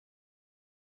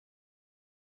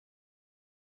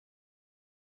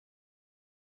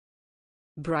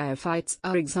Bryophytes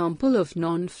are example of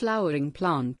non-flowering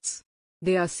plants.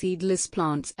 They are seedless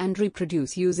plants and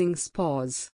reproduce using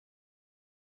spores.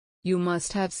 You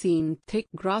must have seen thick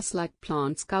grass-like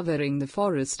plants covering the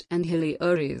forest and hilly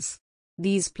areas.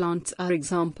 These plants are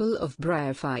example of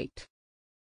bryophyte.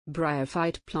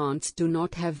 Bryophyte plants do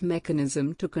not have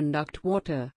mechanism to conduct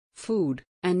water, food,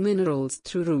 and minerals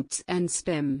through roots and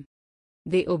stem.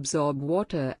 They absorb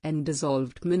water and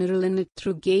dissolved mineral in it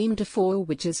through gametophore,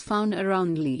 which is found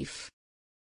around leaf.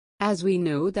 As we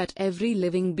know that every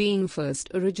living being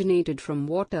first originated from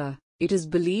water, it is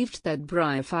believed that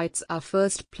bryophytes are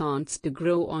first plants to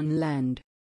grow on land.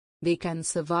 They can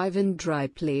survive in dry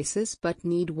places but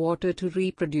need water to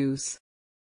reproduce.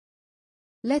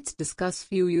 Let's discuss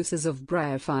few uses of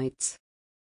bryophytes.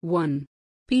 1.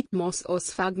 Peat moss or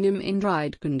sphagnum in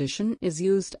dried condition is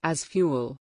used as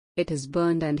fuel. It is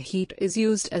burned and heat is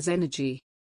used as energy.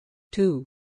 2.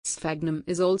 Sphagnum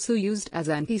is also used as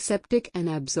antiseptic and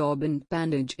absorbent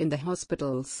bandage in the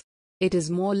hospitals. It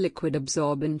is more liquid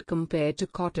absorbent compared to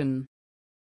cotton.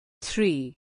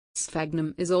 3.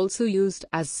 Sphagnum is also used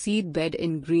as seed bed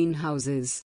in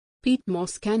greenhouses. Peat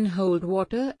moss can hold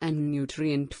water and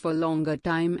nutrient for longer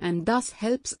time and thus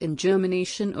helps in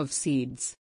germination of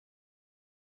seeds.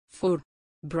 4.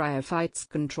 Bryophytes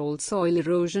control soil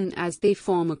erosion as they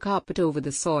form a carpet over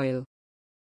the soil.